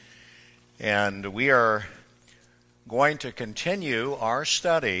And we are going to continue our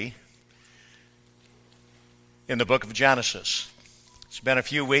study in the book of Genesis. It's been a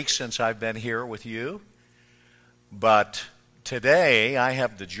few weeks since I've been here with you, but today I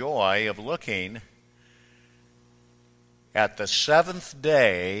have the joy of looking at the seventh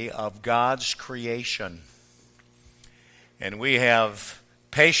day of God's creation. And we have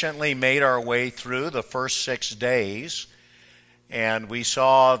patiently made our way through the first 6 days, and we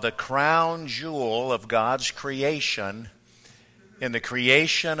saw the crown jewel of God's creation in the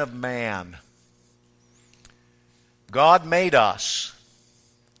creation of man. God made us.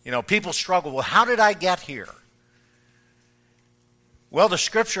 You know, people struggle, well, how did I get here? Well, the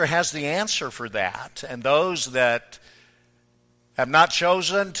Scripture has the answer for that, and those that have not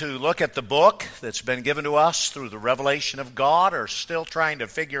chosen to look at the book that's been given to us through the revelation of God are still trying to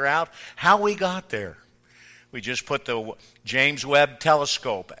figure out how we got there. We just put the James Webb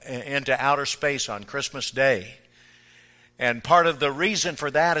Telescope into outer space on Christmas Day. And part of the reason for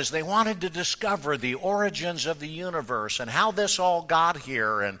that is they wanted to discover the origins of the universe and how this all got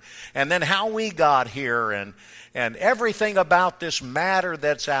here and then how we got here and everything about this matter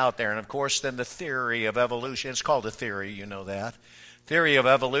that's out there. And of course then the theory of evolution, it's called a theory, you know that. Theory of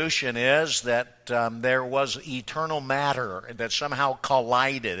evolution is that there was eternal matter that somehow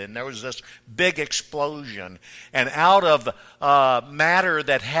collided, and there was this big explosion. And out of matter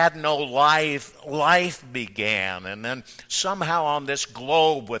that had no life, life began. And then somehow on this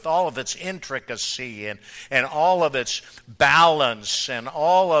globe, with all of its intricacy and all of its balance and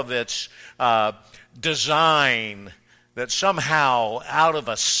all of its design, that somehow out of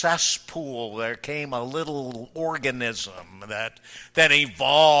a cesspool there came a little organism that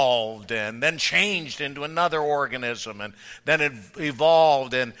evolved and then changed into another organism and then it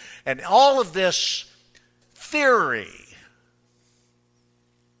evolved and all of this theory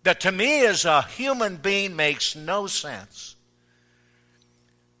that to me as a human being makes no sense.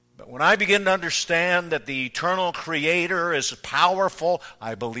 But when I begin to understand that the eternal Creator is powerful,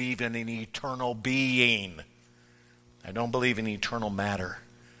 I believe in an eternal being. I don't believe in eternal matter.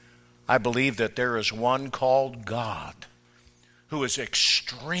 I believe that there is one called God who is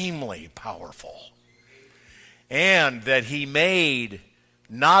extremely powerful, and that He made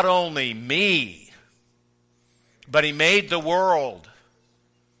not only me, but He made the world,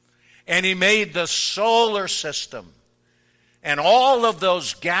 and He made the solar system, and all of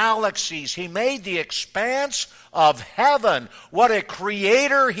those galaxies. He made the expanse of heaven. What a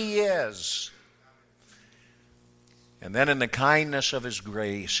creator He is. And then in the kindness of His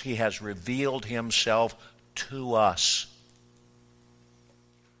grace, He has revealed Himself to us.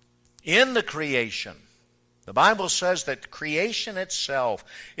 In the creation, the Bible says that creation itself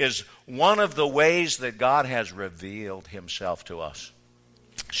is one of the ways that God has revealed Himself to us.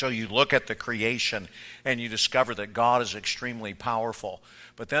 So you look at the creation and you discover that God is extremely powerful.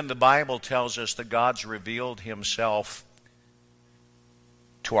 But then the Bible tells us that God's revealed Himself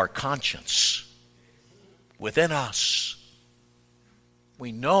to our conscience. Within us,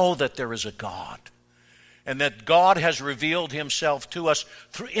 we know that there is a God, and that God has revealed Himself to us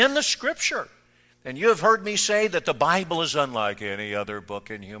in the Scripture. And you have heard me say that the Bible is unlike any other book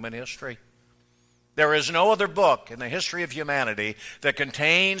in human history. There is no other book in the history of humanity that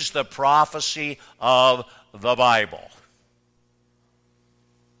contains the prophecy of the Bible.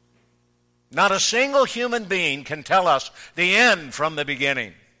 Not a single human being can tell us the end from the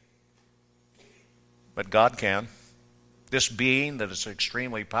beginning. But God can. This being that is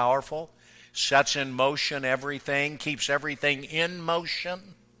extremely powerful, sets in motion everything, keeps everything in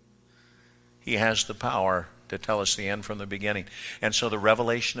motion. He has the power to tell us the end from the beginning. And so the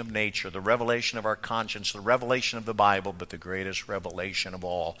revelation of nature, the revelation of our conscience, the revelation of the Bible, but the greatest revelation of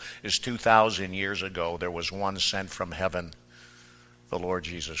all is 2,000 years ago there was one sent from heaven, the Lord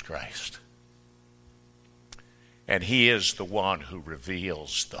Jesus Christ. And He is the one who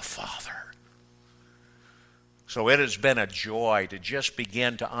reveals the Father. So it has been a joy to just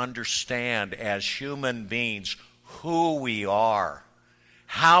begin to understand as human beings who we are.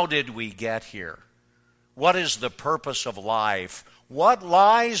 How did we get here? What is the purpose of life? What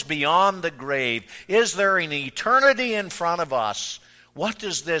lies beyond the grave? Is there an eternity in front of us? What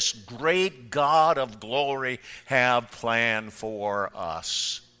does this great God of glory have planned for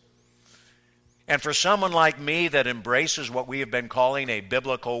us? And for someone like me that embraces what we have been calling a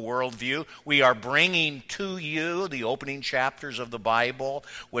biblical worldview, we are bringing to you the opening chapters of the Bible,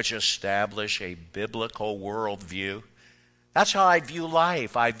 which establish a biblical worldview. That's how I view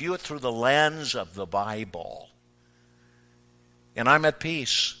life. I view it through the lens of the Bible. And I'm at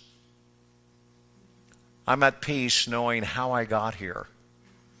peace. I'm at peace knowing how I got here.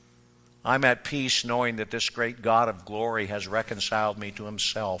 I'm at peace knowing that this great God of glory has reconciled me to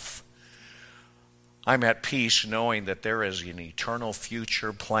himself. I'm at peace knowing that there is an eternal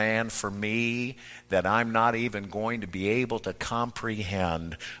future plan for me that I'm not even going to be able to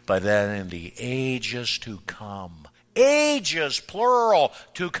comprehend, but that in the ages to come, ages, plural,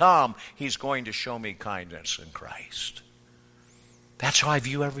 to come, he's going to show me kindness in Christ. That's how I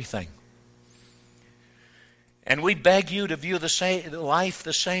view everything. And we beg you to view life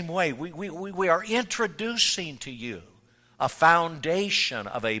the same way. We are introducing to you a foundation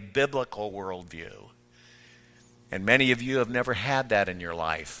of a biblical worldview. And many of you have never had that in your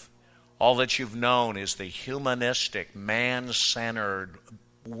life. All that you've known is the humanistic, man-centered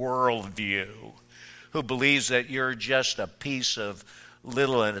worldview, who believes that you're just a piece of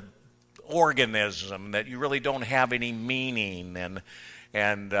little organism, that you really don't have any meaning,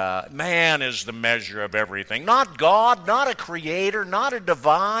 and man is the measure of everything. Not God, not a creator, not a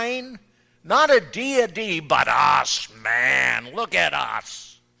divine, not a deity, but us, man. Look at us.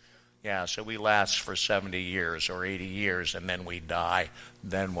 Yeah, so we last for 70 years or 80 years, and then we die.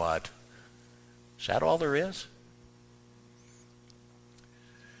 Then what? Is that all there is?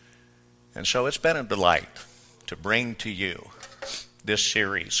 And so it's been a delight to bring to you this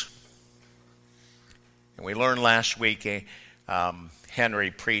series. And we learned last week, Henry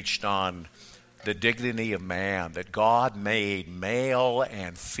preached on the dignity of man, that God made male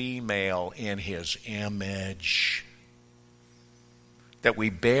and female in his image, that we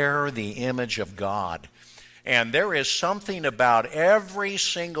bear the image of God. And there is something about every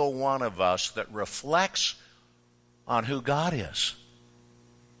single one of us that reflects on who God is.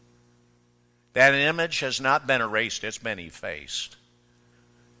 That image has not been erased, it's been effaced.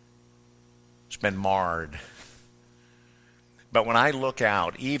 It's been marred. But when I look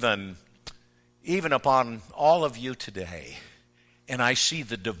out, even upon all of you today, and I see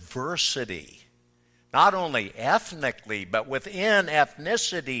the diversity, not only ethnically, but within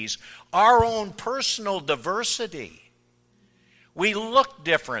ethnicities, our own personal diversity. We look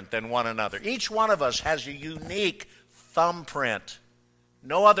different than one another. Each one of us has a unique thumbprint.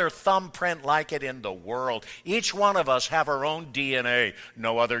 No other thumbprint like it in the world. Each one of us have our own DNA.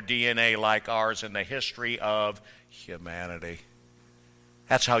 No other DNA like ours in the history of humanity.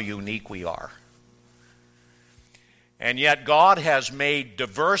 That's how unique we are. And yet God has made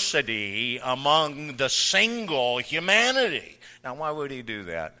diversity among the single humanity. Now, why would he do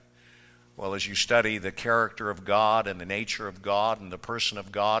that? Well, as you study the character of God and the nature of God and the person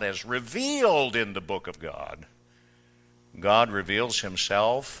of God as revealed in the book of God, God reveals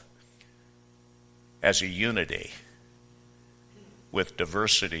himself as a unity with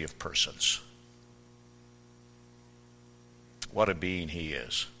diversity of persons. What a being he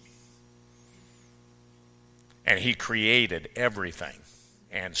is. And he created everything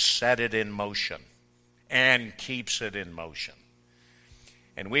and set it in motion and keeps it in motion.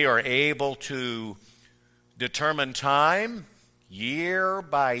 And we are able to determine time year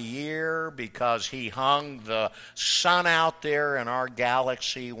by year because he hung the sun out there in our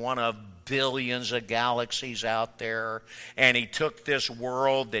galaxy, one of billions of galaxies out there, and he took this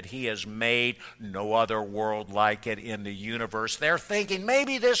world that he has made, no other world like it in the universe. They're thinking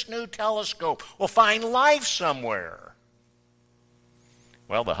maybe this new telescope will find life somewhere.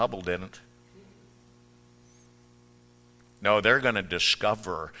 Well, the Hubble didn't. No, they're going to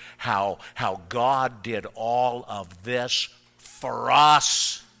discover how God did all of this for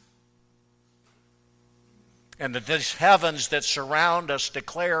us. And that these heavens that surround us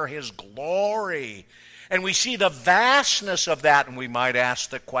declare his glory. And we see the vastness of that, and we might ask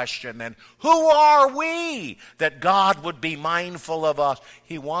the question then, who are we that God would be mindful of us?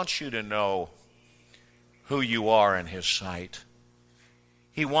 He wants you to know who you are in his sight.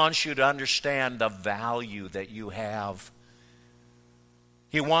 He wants you to understand the value that you have.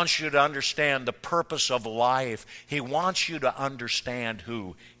 He wants you to understand the purpose of life. He wants you to understand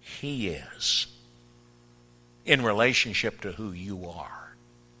who he is in relationship to who you are.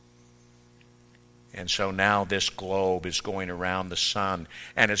 And so now this globe is going around the sun,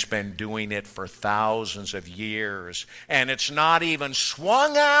 and it's been doing it for thousands of years, and it's not even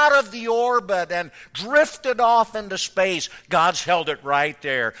swung out of the orbit and drifted off into space. God's held it right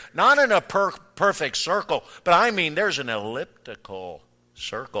there, not in a perfect circle, but I mean there's an elliptical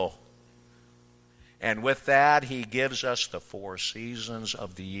circle. And with that, he gives us the 4 seasons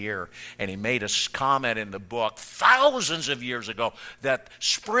of the year. And he made a comment in the book thousands of years ago that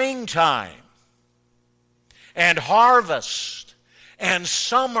springtime and harvest and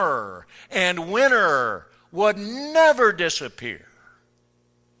summer and winter would never disappear.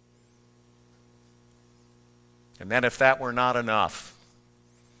 And then if that were not enough,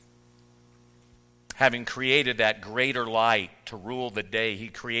 having created that greater light to rule the day, He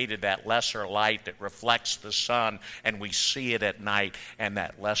created that lesser light that reflects the sun, and we see it at night. And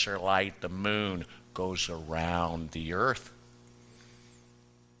that lesser light, the moon, goes around the earth.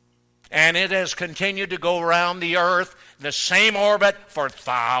 And it has continued to go around the earth, the same orbit, for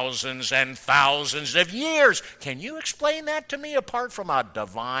thousands and thousands of years. Can you explain that to me apart from a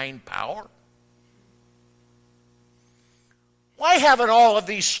divine power? Why haven't all of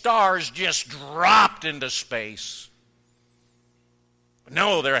these stars just dropped into space?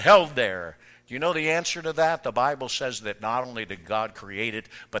 No, they're held there. Do you know the answer to that? The Bible says that not only did God create it,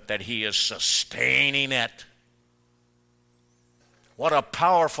 but that He is sustaining it. What a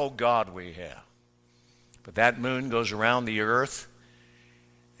powerful God we have. But that moon goes around the earth,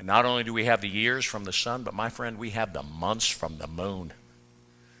 and not only do we have the years from the sun, but my friend, we have the months from the moon.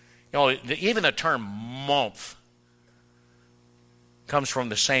 You know, even the term month comes from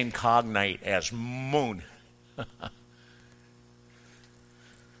the same cognate as moon.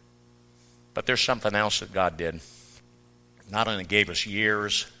 But there's something else that God did. Not only gave us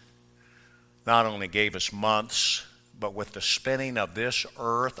years, not only gave us months, but with the spinning of this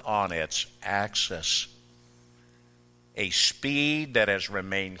earth on its axis, a speed that has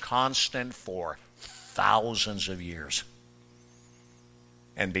remained constant for thousands of years.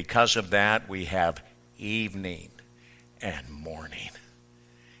 And because of that, we have evening and morning.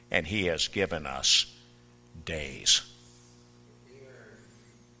 And He has given us days.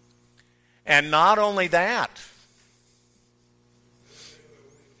 And not only that,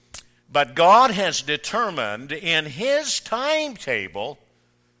 but God has determined in His timetable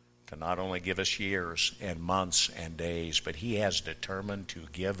to not only give us years and months and days, but He has determined to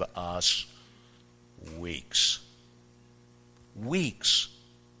give us weeks. Weeks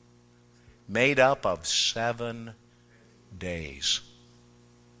made up of 7 days.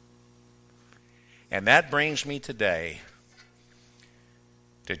 And that brings me today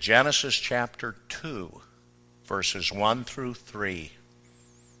to Genesis chapter 2, verses 1 through 3.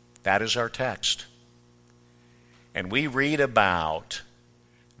 That is our text. And we read about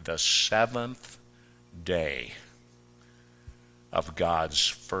the 7th day of God's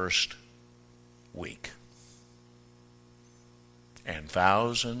first week. And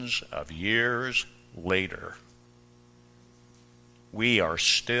thousands of years later, we are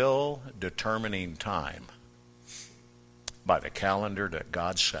still determining time by the calendar that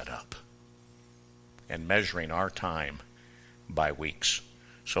God set up and measuring our time by weeks.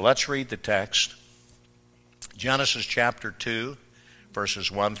 So let's read the text. Genesis chapter 2,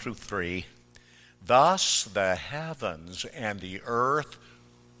 verses 1 through 3. Thus the heavens and the earth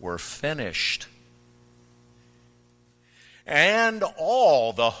were finished, and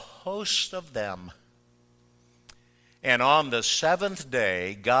all the host of them. And on the 7th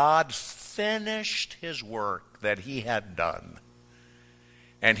day God finished His work that He had done,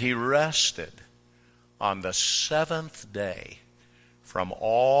 and He rested on the 7th day from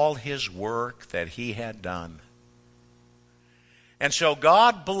all His work that He had done. And so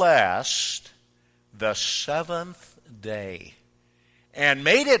God blessed the 7th day and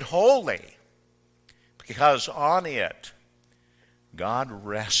made it holy, because on it God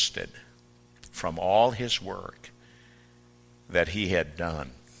rested from all His work that He had done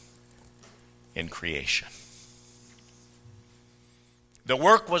in creation. The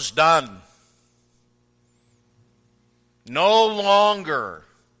work was done. No longer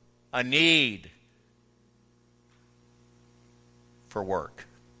a need for work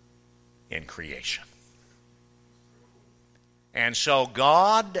in creation. And so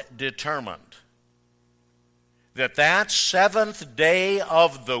God determined that 7th day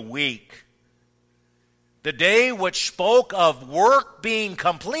of the week, the day which spoke of work being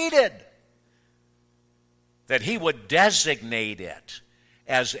completed, that He would designate it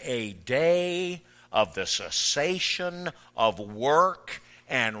as a day of the cessation of work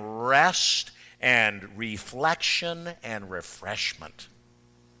and rest and reflection and refreshment.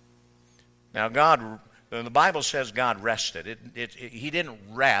 Now God, the Bible says God rested. He didn't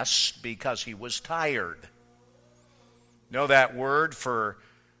rest because He was tired. You know that word for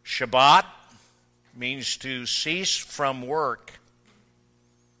Shabbat means to cease from work.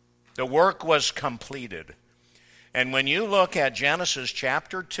 The work was completed. And when you look at Genesis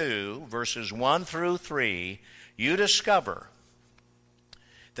chapter 2, verses 1 through 3, you discover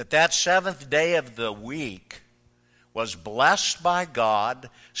that 7th day of the week was blessed by God,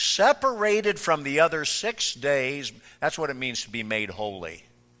 separated from the other 6 days. That's what it means to be made holy.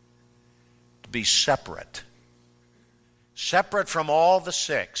 To be separate. Separate from all the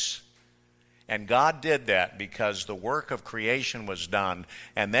 6. And God did that because the work of creation was done.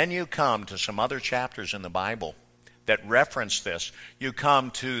 And then you come to some other chapters in the Bible that reference this. You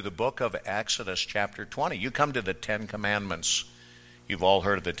come to the book of Exodus chapter 20. You come to the Ten Commandments. You've all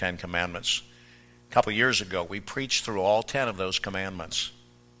heard of the Ten Commandments. A couple years ago, we preached through all 10 of those commandments.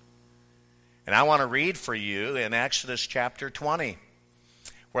 And I want to read for you in Exodus chapter 20,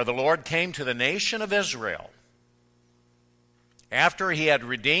 where the Lord came to the nation of Israel after he had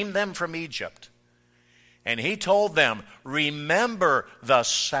redeemed them from Egypt. And he told them, remember the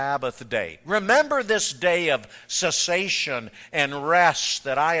Sabbath day. Remember this day of cessation and rest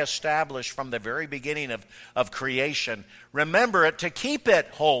that I established from the very beginning of creation. Remember it to keep it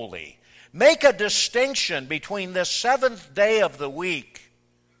holy. Make a distinction between the seventh day of the week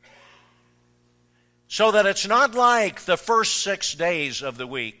so that it's not like the first 6 days of the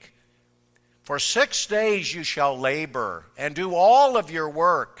week. For 6 days you shall labor and do all of your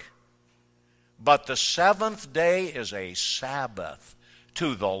work. But the seventh day is a Sabbath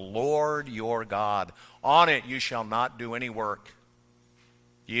to the Lord your God. On it you shall not do any work.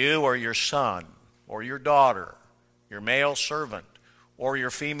 You or your son or your daughter, your male servant or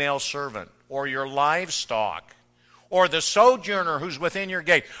your female servant or your livestock or the sojourner who's within your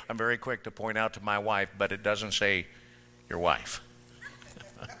gate. I'm very quick to point out to my wife, but it doesn't say your wife.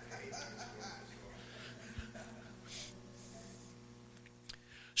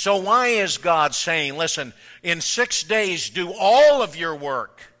 So why is God saying, listen, in 6 days do all of your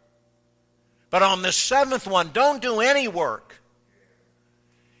work, but on the seventh one don't do any work?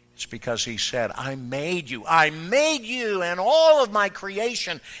 It's because he said, I made you and all of my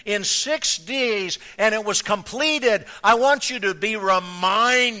creation in 6 days, and it was completed. I want you to be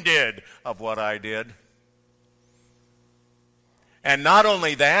reminded of what I did. And not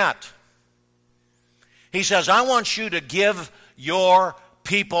only that, he says, I want you to give your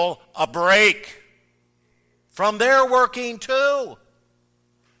people a break from their working too.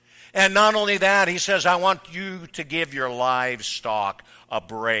 And not only that, he says, I want you to give your livestock a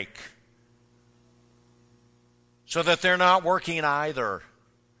break so that they're not working either.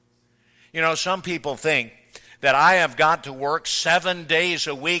 You know, some people think that I have got to work 7 days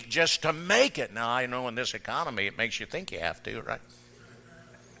a week just to make it. Now, I know in this economy it makes you think you have to, right?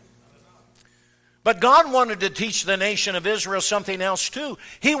 But God wanted to teach the nation of Israel something else too.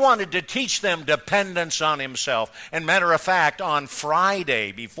 He wanted to teach them dependence on himself. And matter of fact, on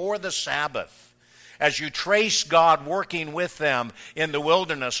Friday, before the Sabbath, as you trace God working with them in the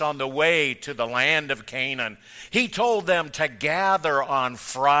wilderness on the way to the land of Canaan, he told them to gather on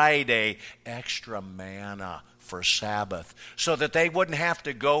Friday extra manna for Sabbath so that they wouldn't have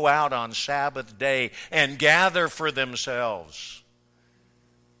to go out on Sabbath day and gather for themselves.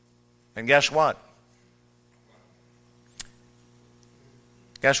 And guess what?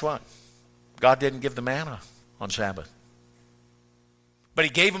 Guess what? God didn't give the manna on Sabbath. But he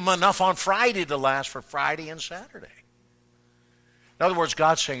gave them enough on Friday to last for Friday and Saturday. In other words,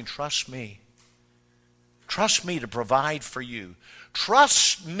 God's saying, trust me. Trust me to provide for you.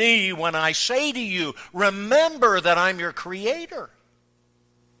 Trust me when I say to you, remember that I'm your creator.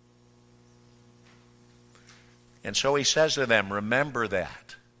 And so he says to them, remember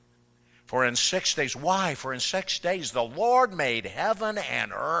that. For in 6 days, why? For in 6 days the Lord made heaven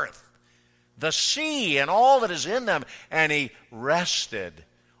and earth, the sea and all that is in them, and he rested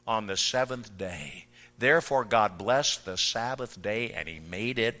on the seventh day. Therefore God blessed the Sabbath day and he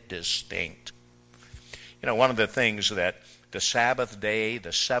made it distinct. You know, one of the things that the Sabbath day,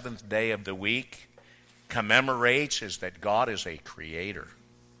 the seventh day of the week, commemorates is that God is a creator.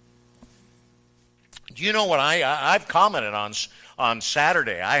 Do you know what I've commented on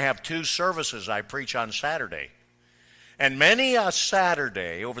Saturday? I have 2 services I preach on Saturday. And many a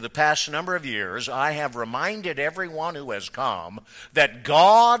Saturday over the past number of years, I have reminded everyone who has come that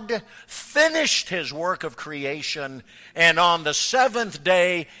God finished his work of creation, and on the seventh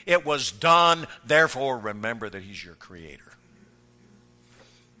day it was done. Therefore, remember that he's your creator.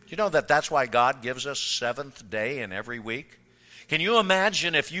 Do you know that that's why God gives us seventh day in every week? Can you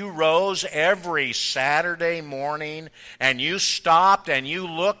imagine if you rose every Saturday morning and you stopped and you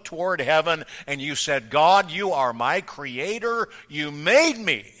looked toward heaven and you said, God, you are my creator. You made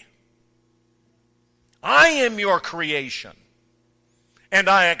me. I am your creation. And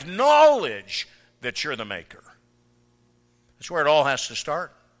I acknowledge that you're the maker. That's where it all has to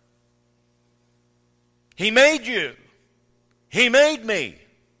start. He made you. He made me.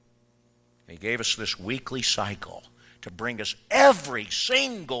 He gave us this weekly cycle to bring us every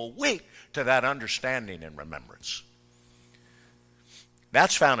single week to that understanding and remembrance.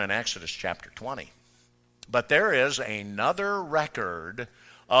 That's found in Exodus chapter 20. But there is another record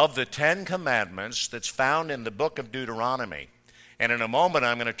of the Ten Commandments that's found in the book of Deuteronomy. And in a moment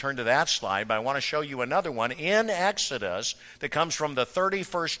I'm going to turn to that slide, but I want to show you another one in Exodus that comes from the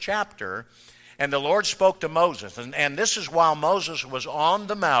 31st chapter. And the Lord spoke to Moses. And this is while Moses was on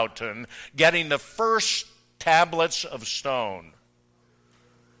the mountain getting the first tablets of stone.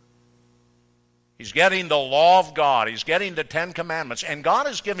 He's getting the law of God. He's getting the Ten Commandments. And God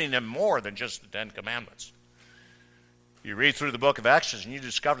is giving him more than just the Ten Commandments. You read through the book of Exodus and you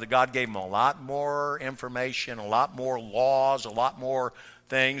discover that God gave him a lot more information, a lot more laws, a lot more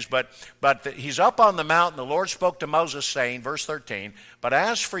things. But he's up on the mountain. The Lord spoke to Moses saying, verse 13, "But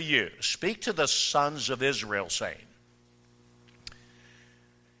as for you, speak to the sons of Israel, saying,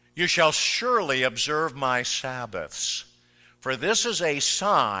 you shall surely observe my Sabbaths. For this is a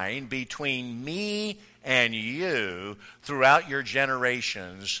sign between me and you throughout your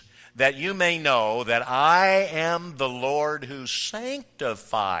generations, that you may know that I am the Lord who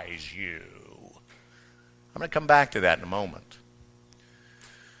sanctifies you." I'm going to come back to that in a moment.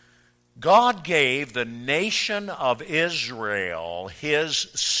 God gave the nation of Israel his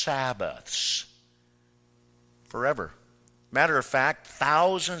Sabbaths forever. Matter of fact,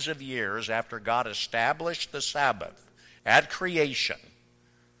 thousands of years after God established the Sabbath at creation,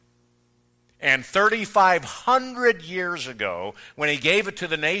 and 3,500 years ago, when he gave it to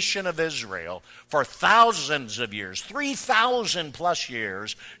the nation of Israel, for thousands of years, 3,000 plus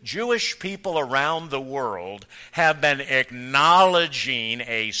years, Jewish people around the world have been acknowledging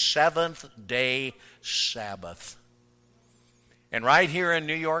a seventh-day Sabbath. And right here in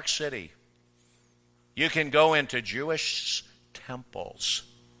New York City, you can go into Jewish temples,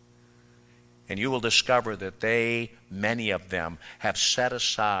 and you will discover that many of them, have set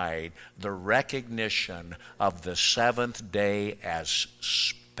aside the recognition of the seventh day as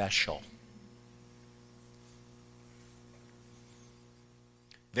special.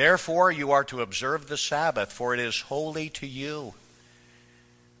 Therefore, you are to observe the Sabbath, for it is holy to you.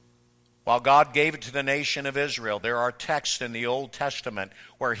 While God gave it to the nation of Israel, there are texts in the Old Testament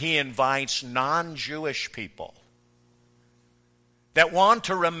where he invites non-Jewish people that want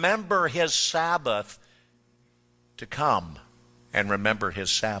to remember his Sabbath to come and remember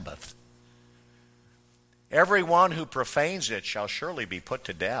his Sabbath. Everyone who profanes it shall surely be put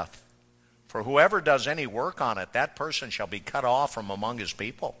to death. For whoever does any work on it, that person shall be cut off from among his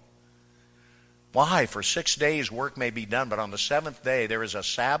people. Why? For 6 days work may be done, but on the seventh day there is a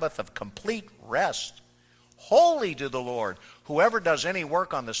Sabbath of complete rest, holy to the Lord. Whoever does any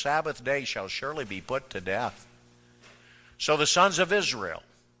work on the Sabbath day shall surely be put to death. So the sons of Israel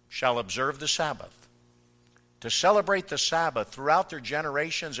shall observe the Sabbath, to celebrate the Sabbath throughout their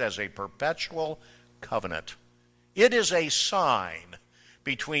generations as a perpetual covenant. It is a sign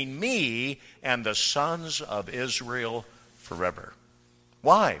between me and the sons of Israel forever.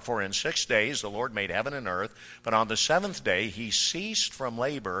 Why? For in 6 days the Lord made heaven and earth, but on the seventh day he ceased from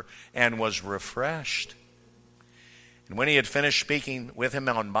labor and was refreshed. And when he had finished speaking with him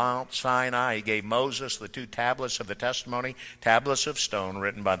on Mount Sinai, he gave Moses the 2 tablets of the testimony, tablets of stone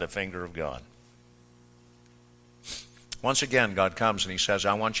written by the finger of God. Once again, God comes and he says,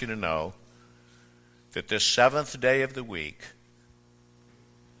 I want you to know that this seventh day of the week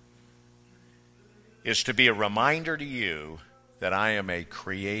is to be a reminder to you that I am a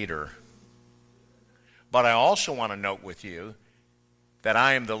creator. But I also want to note with you that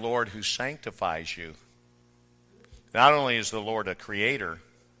I am the Lord who sanctifies you. Not only is the Lord a creator,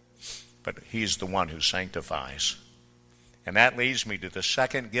 but he's the one who sanctifies. And that leads me to the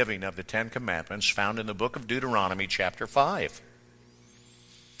second giving of the Ten Commandments found in the book of Deuteronomy chapter 5.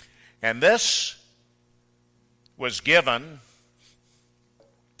 And this was given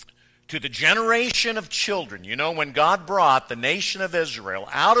to the generation of children. You know, when God brought the nation of Israel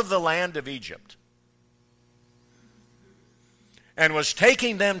out of the land of Egypt and was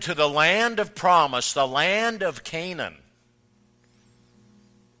taking them to the land of promise, the land of Canaan,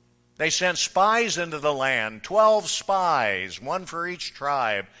 they sent spies into the land, 12 spies, one for each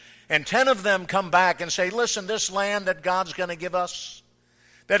tribe, and 10 of them come back and say, listen, this land that God's going to give us,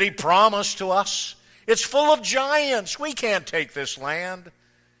 that he promised to us, it's full of giants. We can't take this land.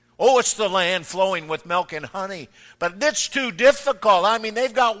 Oh, it's the land flowing with milk and honey, but it's too difficult. I mean,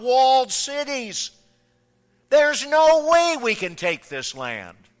 they've got walled cities. There's no way we can take this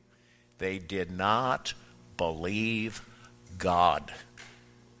land. They did not believe God.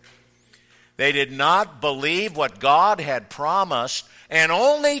 They did not believe what God had promised, and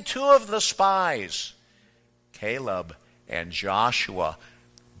only 2 of the spies, Caleb and Joshua,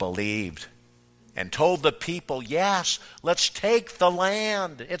 believed and told the people, yes, let's take the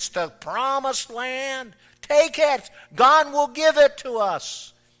land. It's the promised land. Take it. God will give it to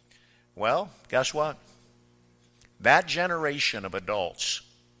us. Well, guess what? That generation of adults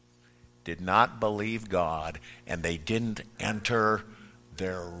did not believe God, and they didn't enter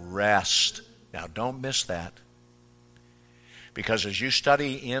their rest. Now, don't miss that. Because as you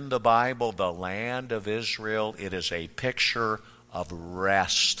study in the Bible, the land of Israel, it is a picture of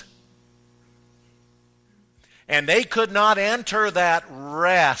rest. And they could not enter that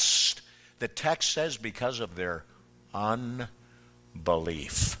rest, the text says, because of their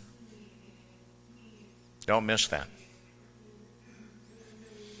unbelief. Don't miss that.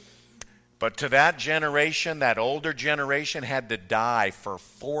 But to that generation, that older generation had to die. For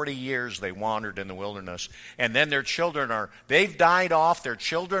 40 years they wandered in the wilderness. And then their children they've died off, their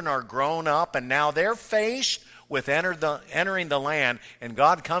children are grown up, and now they're faced with entering the land, and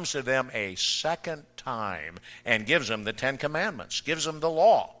God comes to them a second time and gives them the Ten Commandments, gives them the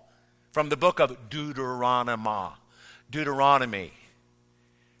law from the book of Deuteronomy.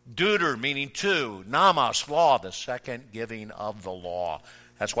 Deuter meaning two, namas, law, the second giving of the law.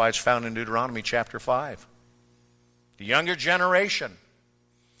 That's why it's found in Deuteronomy chapter 5. The younger generation.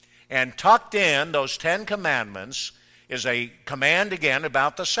 And tucked in those 10 commandments is a command again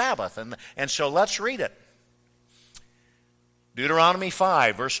about the Sabbath. And so let's read it. Deuteronomy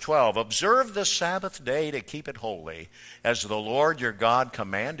 5, verse 12. Observe the Sabbath day to keep it holy, as the Lord your God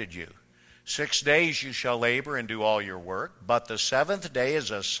commanded you. 6 days you shall labor and do all your work, but the seventh day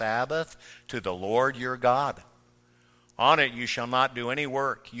is a Sabbath to the Lord your God. On it you shall not do any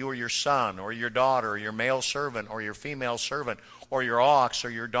work, you or your son, or your daughter, or your male servant, or your female servant, or your ox,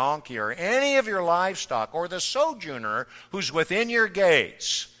 or your donkey, or any of your livestock, or the sojourner who's within your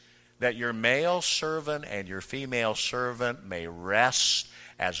gates, that your male servant and your female servant may rest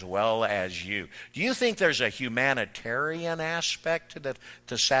as well as you. Do you think there's a humanitarian aspect to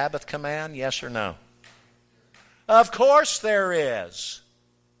the Sabbath command? Yes or no? Of course there is.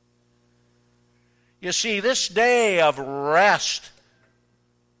 You see, this day of rest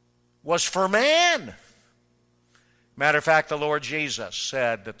was for man. Matter of fact, the Lord Jesus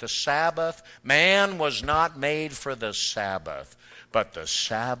said that the Sabbath, man was not made for the Sabbath, but the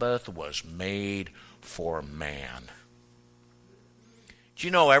Sabbath was made for man. Do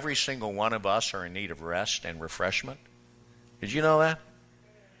you know every single one of us are in need of rest and refreshment? Did you know that?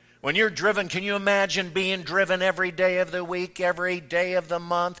 When you're driven, can you imagine being driven every day of the week, every day of the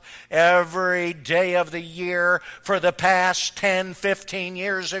month, every day of the year for the past 10, 15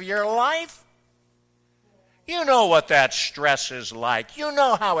 years of your life? You know what that stress is like. You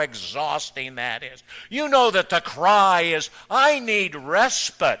know how exhausting that is. You know that the cry is, I need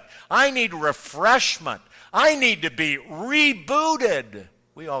respite. I need refreshment. I need to be rebooted.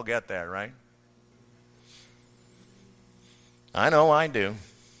 We all get that, right? I know I do.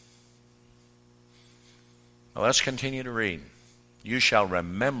 Well, let's continue to read. You shall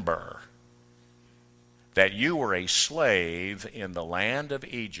remember that you were a slave in the land of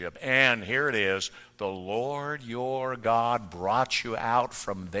Egypt, and here it is, the Lord your God brought you out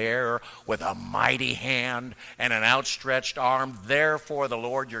from there with a mighty hand and an outstretched arm. Therefore the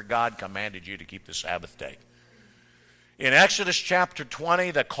Lord your God commanded you to keep the Sabbath day. In Exodus chapter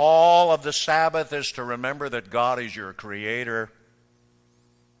 20, the call of the Sabbath is to remember that God is your creator.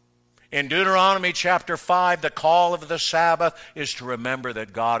 In Deuteronomy chapter 5, the call of the Sabbath is to remember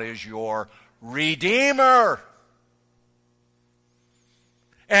that God is your Redeemer.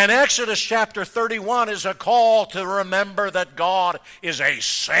 And Exodus chapter 31 is a call to remember that God is a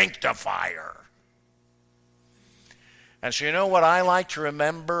sanctifier. And so you know what I like to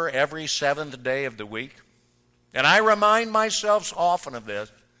remember every seventh day of the week? And I remind myself often of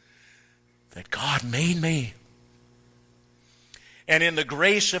this, that God made me. And in the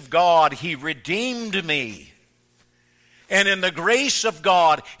grace of God, He redeemed me. And in the grace of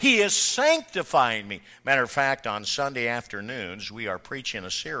God, He is sanctifying me. Matter of fact, on Sunday afternoons, we are preaching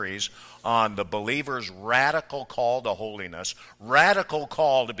a series on the believer's radical call to holiness, radical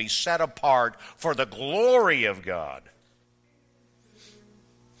call to be set apart for the glory of God.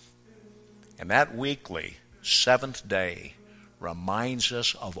 And that weekly, seventh day, reminds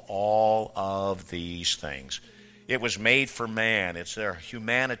us of all of these things. It was made for man. It's their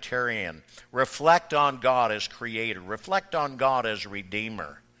humanitarian. Reflect on God as creator. Reflect on God as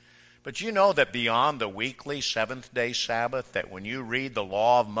redeemer. But you know that beyond the weekly seventh-day Sabbath, that when you read the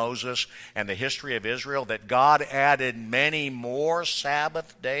law of Moses and the history of Israel, that God added many more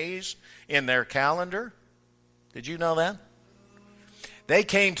Sabbath days in their calendar? Did you know that? They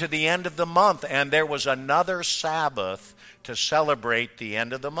came to the end of the month, and there was another Sabbath to celebrate the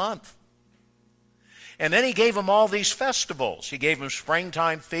end of the month. And then He gave them all these festivals. He gave them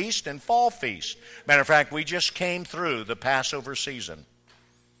springtime feast and fall feast. Matter of fact, we just came through the Passover season.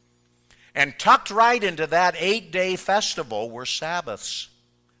 And tucked right into that 8-day festival were Sabbaths,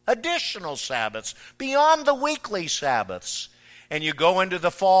 additional Sabbaths, beyond the weekly Sabbaths. And you go into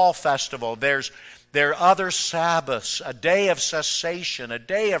the fall festival, there are other Sabbaths, a day of cessation, a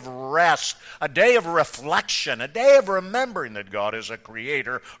day of rest, a day of reflection, a day of remembering that God is a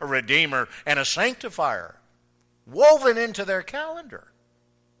creator, a redeemer, and a sanctifier, woven into their calendar.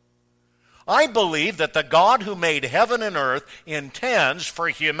 I believe that the God who made heaven and earth intends for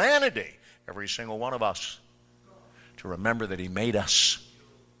humanity, every single one of us, to remember that He made us.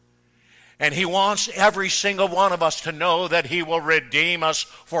 And He wants every single one of us to know that He will redeem us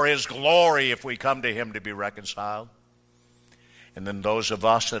for His glory if we come to Him to be reconciled. And then those of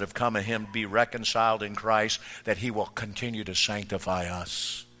us that have come to Him to be reconciled in Christ, that He will continue to sanctify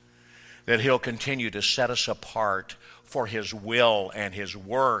us. That He'll continue to set us apart for His will and His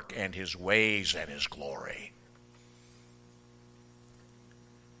work and His ways and His glory.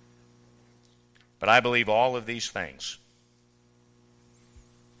 But I believe all of these things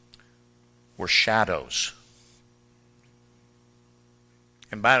were shadows.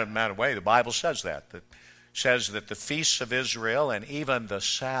 And by the way, the Bible says that says that the feasts of Israel and even the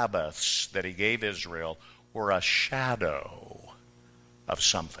Sabbaths that He gave Israel were a shadow of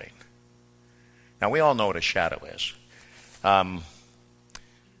something. Now, we all know what a shadow is. I'm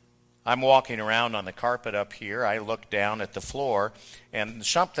walking around on the carpet up here. I look down at the floor, and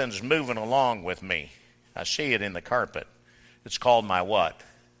something's moving along with me. I see it in the carpet. It's called my what?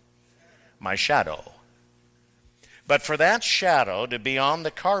 My shadow. But for that shadow to be on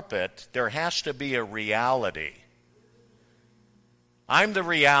the carpet, there has to be a reality. I'm the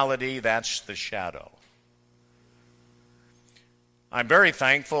reality, that's the shadow. I'm very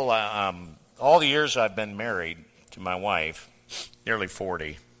thankful. All the years I've been married to my wife, nearly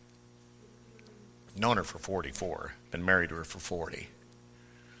 40. Known her for 44. Been married to her for 40.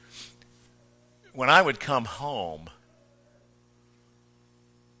 When I would come home,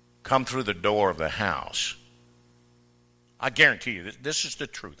 come through the door of the house, I guarantee you, this is the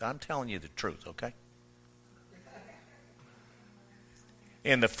truth. I'm telling you the truth, okay?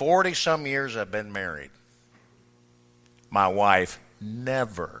 In the 40-some years I've been married, my wife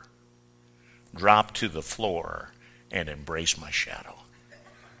never dropped to the floor and embraced my shadow.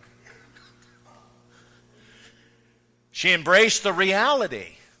 She embraced the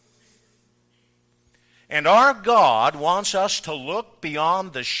reality. And our God wants us to look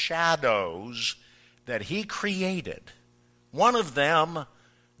beyond the shadows that He created. One of them,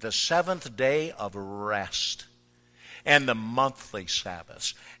 the seventh day of rest, and the monthly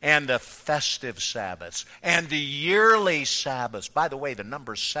Sabbaths, and the festive Sabbaths, and the yearly Sabbaths. By the way, the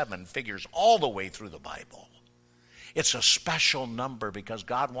number 7 figures all the way through the Bible. It's a special number because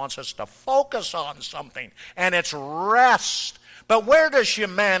God wants us to focus on something, and it's rest. But where does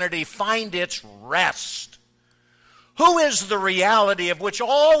humanity find its rest? Who is the reality of which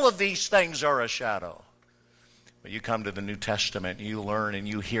all of these things are a shadow? But you come to the New Testament, and you learn and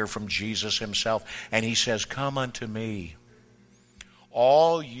you hear from Jesus Himself, and He says, "Come unto me,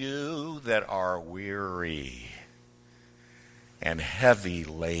 all you that are weary and heavy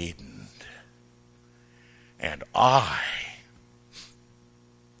laden, and I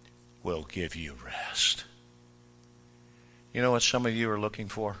will give you rest." You know what some of you are looking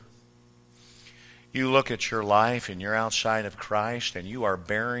for? You look at your life and you're outside of Christ and you are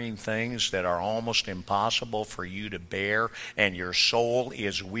bearing things that are almost impossible for you to bear, and your soul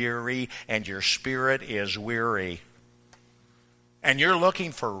is weary and your spirit is weary. And you're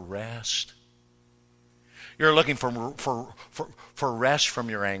looking for rest. You're looking for rest from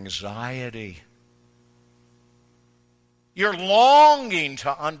your anxiety. You're longing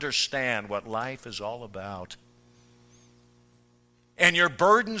to understand what life is all about. And your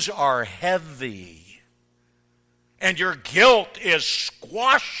burdens are heavy. And your guilt is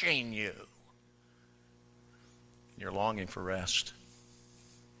squashing you. You're longing for rest.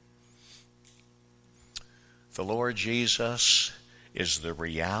 The Lord Jesus is the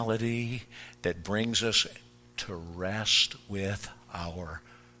reality that brings us to rest with our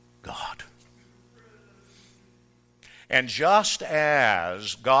God. And just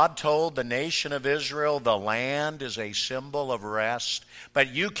as God told the nation of Israel, the land is a symbol of rest, but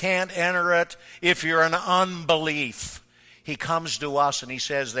you can't enter it if you're in unbelief. He comes to us and He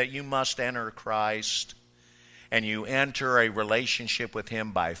says that you must enter Christ, and you enter a relationship with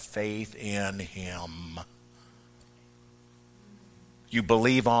Him by faith in Him. You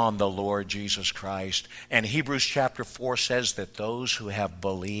believe on the Lord Jesus Christ. And Hebrews chapter 4 says that those who have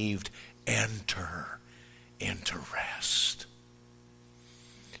believed enter into rest.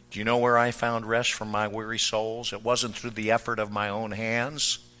 Do you know where I found rest from my weary souls? It wasn't through the effort of my own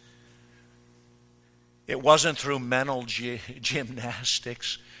hands, It wasn't through mental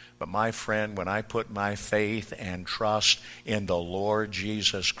gymnastics. But my friend, when I put my faith and trust in the Lord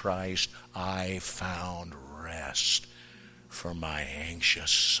Jesus Christ, I found rest for my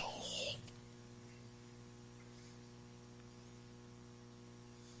anxious soul.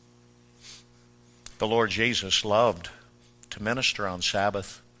 The Lord Jesus loved to minister on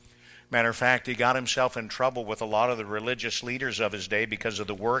Sabbath. Matter of fact, he got himself in trouble with a lot of the religious leaders of his day because of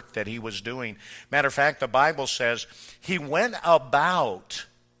the work that he was doing. Matter of fact, the Bible says he went about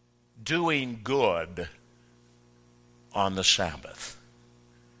doing good on the Sabbath.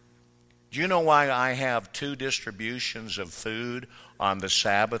 Do you know why I have 2 distributions of food on the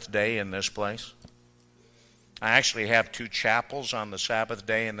Sabbath day in this place? I actually have 2 chapels on the Sabbath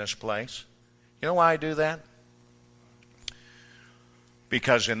day in this place. You know why I do that?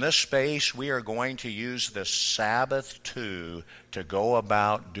 Because in this space we are going to use the Sabbath to go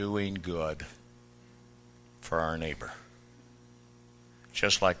about doing good for our neighbor.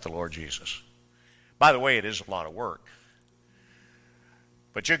 Just like the Lord Jesus. By the way, it is a lot of work.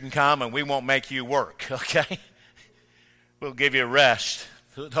 But you can come and we won't make you work, okay? We'll give you a rest.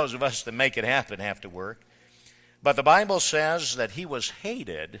 Those of us that make it happen have to work. But the Bible says that he was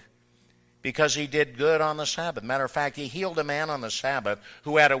hated because he did good on the Sabbath. Matter of fact, he healed a man on the Sabbath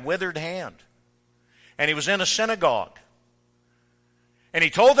who had a withered hand. And he was in a synagogue. And he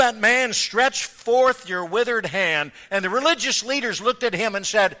told that man, stretch forth your withered hand. And the religious leaders looked at him and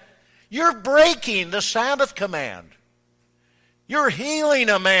said, you're breaking the Sabbath command. You're healing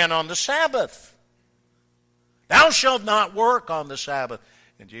a man on the Sabbath. Thou shalt not work on the Sabbath.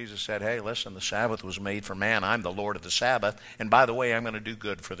 And Jesus said, hey, listen, the Sabbath was made for man. I'm the Lord of the Sabbath. And by the way, I'm going to do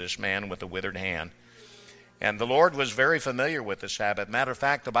good for this man with a withered hand. And the Lord was very familiar with the Sabbath. Matter of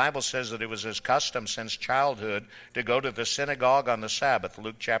fact, the Bible says that it was his custom since childhood to go to the synagogue on the Sabbath,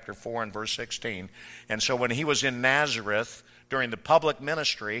 Luke chapter 4 and verse 16. And so when he was in Nazareth during the public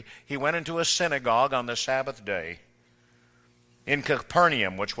ministry, he went into a synagogue on the Sabbath day in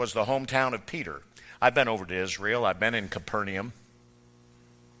Capernaum, which was the hometown of Peter. I've been over to Israel. I've been in Capernaum.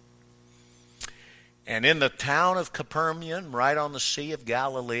 And in the town of Capernaum, right on the Sea of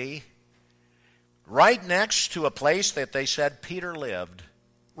Galilee, right next to a place that they said Peter lived,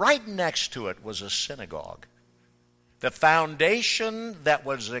 right next to it was a synagogue. The foundation that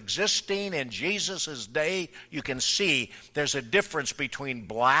was existing in Jesus' day, you can see there's a difference between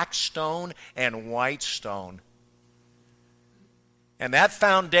black stone and white stone. And that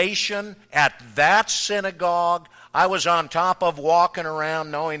foundation at that synagogue, I was on top of walking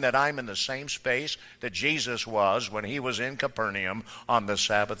around knowing that I'm in the same space that Jesus was when he was in Capernaum on the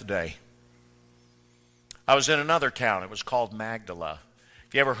Sabbath day. I was in another town. It was called Magdala.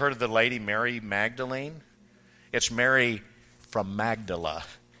 Have you ever heard of the lady Mary Magdalene? It's Mary from Magdala.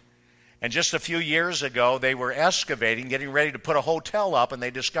 And just a few years ago, they were excavating, getting ready to put a hotel up, and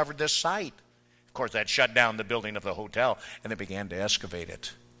they discovered this site. Of course, that shut down the building of the hotel, and they began to excavate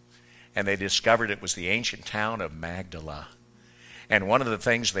it. And they discovered it was the ancient town of Magdala. And one of the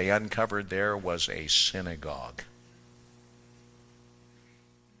things they uncovered there was a synagogue.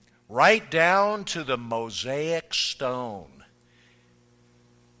 Right down to the mosaic stone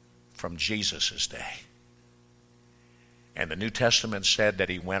from Jesus' day. And the New Testament said that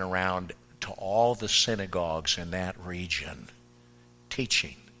he went around to all the synagogues in that region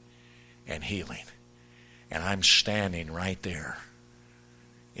teaching and healing. And I'm standing right there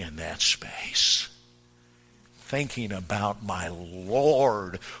in that space, thinking about my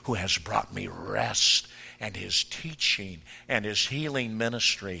Lord who has brought me rest and his teaching and his healing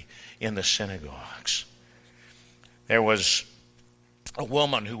ministry in the synagogues. There was a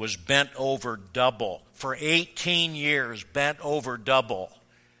woman who was bent over double for 18 years, bent over double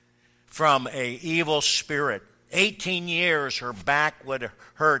from an evil spirit. 18 years her back would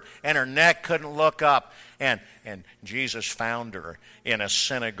hurt and her neck couldn't look up. And Jesus found her in a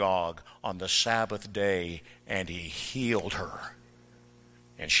synagogue on the Sabbath day and he healed her.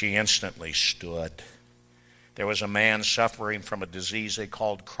 And she instantly stood. There was a man suffering from a disease they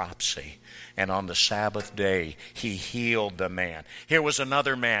called dropsy. And on the Sabbath day, he healed the man. Here was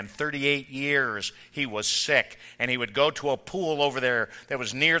another man, 38 years he was sick. And he would go to a pool over there that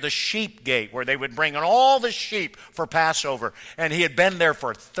was near the sheep gate where they would bring in all the sheep for Passover. And he had been there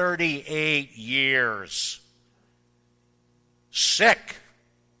for 38 years. Sick.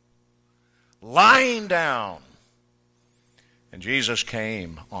 Lying down. And Jesus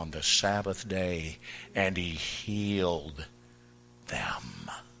came on the Sabbath day and he healed them.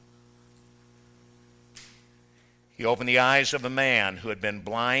 He opened the eyes of a man who had been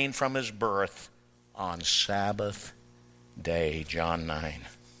blind from his birth on Sabbath day, John 9.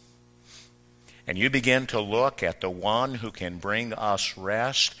 And you begin to look at the one who can bring us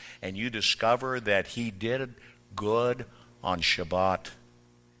rest, and you discover that he did good on Shabbat.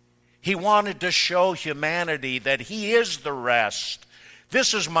 He wanted to show humanity that he is the rest.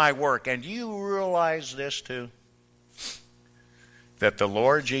 This is my work. And you realize this too? That the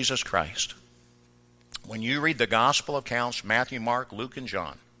Lord Jesus Christ, when you read the gospel accounts, Matthew, Mark, Luke, and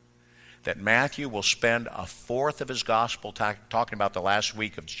John, that Matthew will spend a fourth of his gospel talking about the last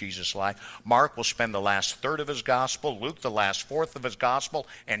week of Jesus' life. Mark will spend the last third of his gospel, Luke the last fourth of his gospel,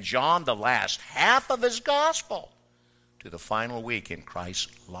 and John the last half of his gospel to the final week in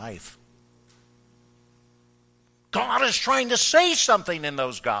Christ's life. God is trying to say something in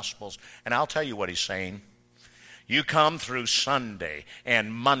those gospels, and I'll tell you what he's saying. You come through Sunday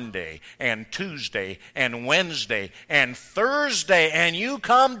and Monday and Tuesday and Wednesday and Thursday, and you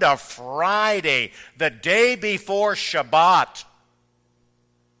come to Friday, the day before Shabbat.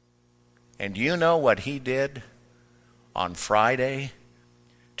 And do you know what he did on Friday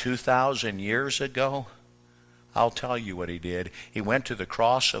 2,000 years ago? I'll tell you what he did. He went to the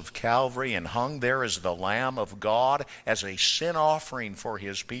cross of Calvary and hung there as the Lamb of God, as a sin offering for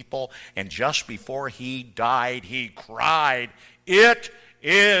his people. And just before he died, he cried, "It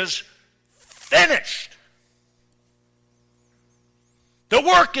is finished." The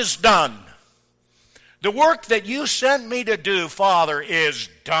work is done. The work that you sent me to do, Father, is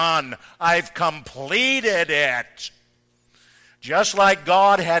done. I've completed it. Just like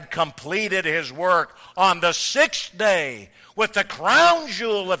God had completed his work on the sixth day with the crown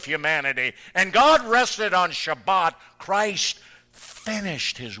jewel of humanity, and God rested on Shabbat, Christ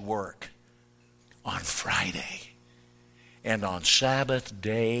finished his work on Friday. And on Sabbath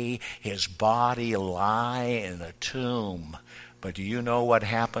day, his body lie in a tomb. But do you know what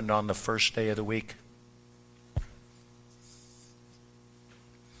happened on the first day of the week?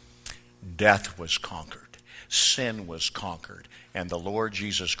 Death was conquered. Sin was conquered, and the Lord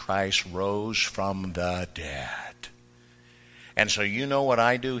Jesus Christ rose from the dead. And so you know what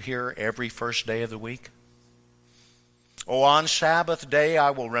I do here every first day of the week? Oh, on Sabbath day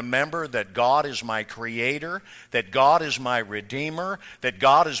I will remember that God is my creator, that God is my redeemer, that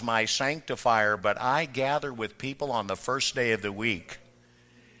God is my sanctifier, but I gather with people on the first day of the week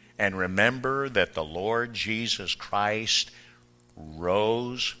and remember that the Lord Jesus Christ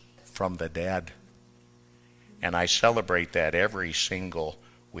rose from the dead. And I celebrate that every single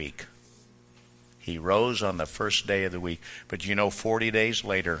week. He rose on the first day of the week. But you know, 40 days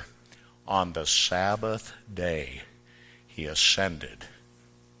later, on the Sabbath day, he ascended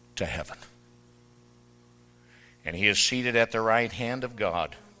to heaven. And he is seated at the right hand of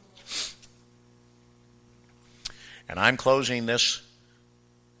God. And I'm closing this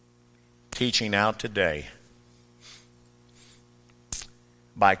teaching out today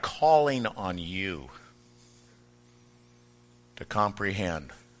by calling on you to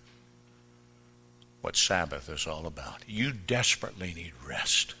comprehend what Sabbath is all about. You desperately need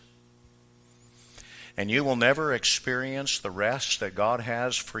rest. And you will never experience the rest that God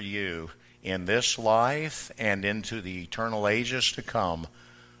has for you in this life and into the eternal ages to come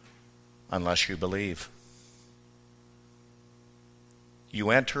unless you believe. You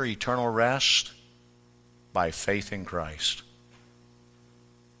enter eternal rest by faith in Christ.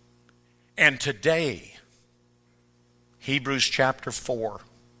 And today, Hebrews chapter 4.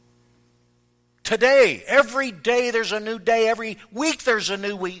 Today, every day there's a new day. Every week there's a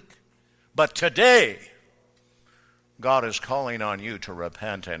new week. But today, God is calling on you to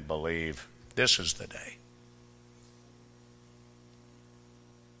repent and believe. This is the day.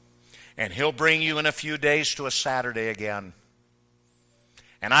 And he'll bring you in a few days to a Saturday again.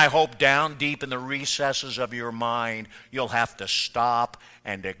 And I hope down deep in the recesses of your mind, you'll have to stop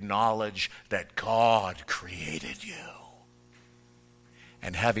and acknowledge that God created you.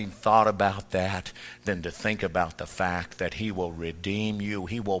 And having thought about that, then to think about the fact that he will redeem you.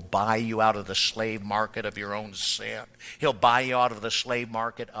 He will buy you out of the slave market of your own sin. He'll buy you out of the slave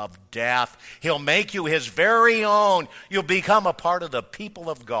market of death. He'll make you his very own. You'll become a part of the people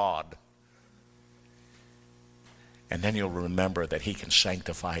of God. And then you'll remember that he can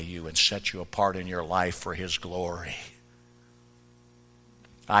sanctify you and set you apart in your life for his glory.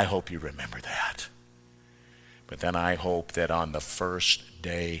 I hope you remember that. But then I hope that on the first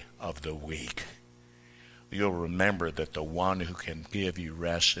day of the week, you'll remember that the one who can give you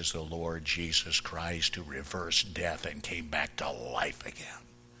rest is the Lord Jesus Christ, who reversed death and came back to life again.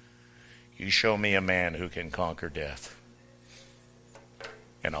 You show me a man who can conquer death,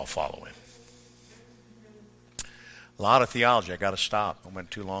 and I'll follow him. A lot of theology. I got to stop. I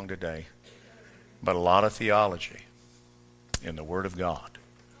went too long today. But a lot of theology in the Word of God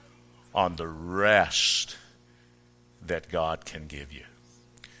on the rest that God can give you.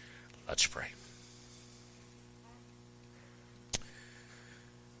 Let's pray.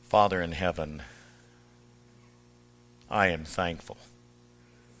 Father in heaven, I am thankful.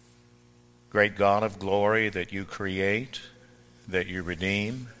 Great God of glory, that you create, that you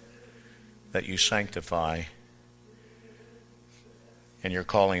redeem, that you sanctify, and you're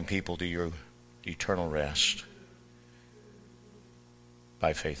calling people to your eternal rest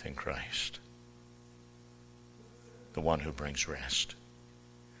by faith in Christ, the one who brings rest.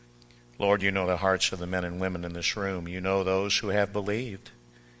 Lord, you know the hearts of the men and women in this room. You know those who have believed.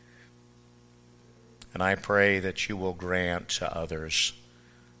 And I pray that you will grant to others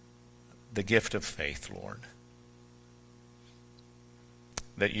the gift of faith, Lord.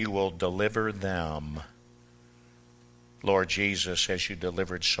 That you will deliver them, Lord Jesus, as you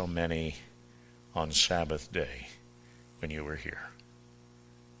delivered so many on Sabbath day when you were here,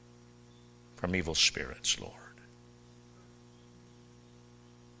 from evil spirits, Lord.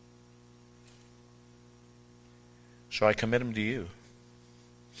 So I commit them to you.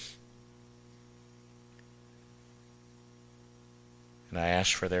 And I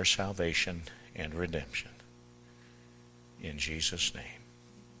ask for their salvation and redemption. In Jesus' name,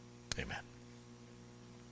 amen.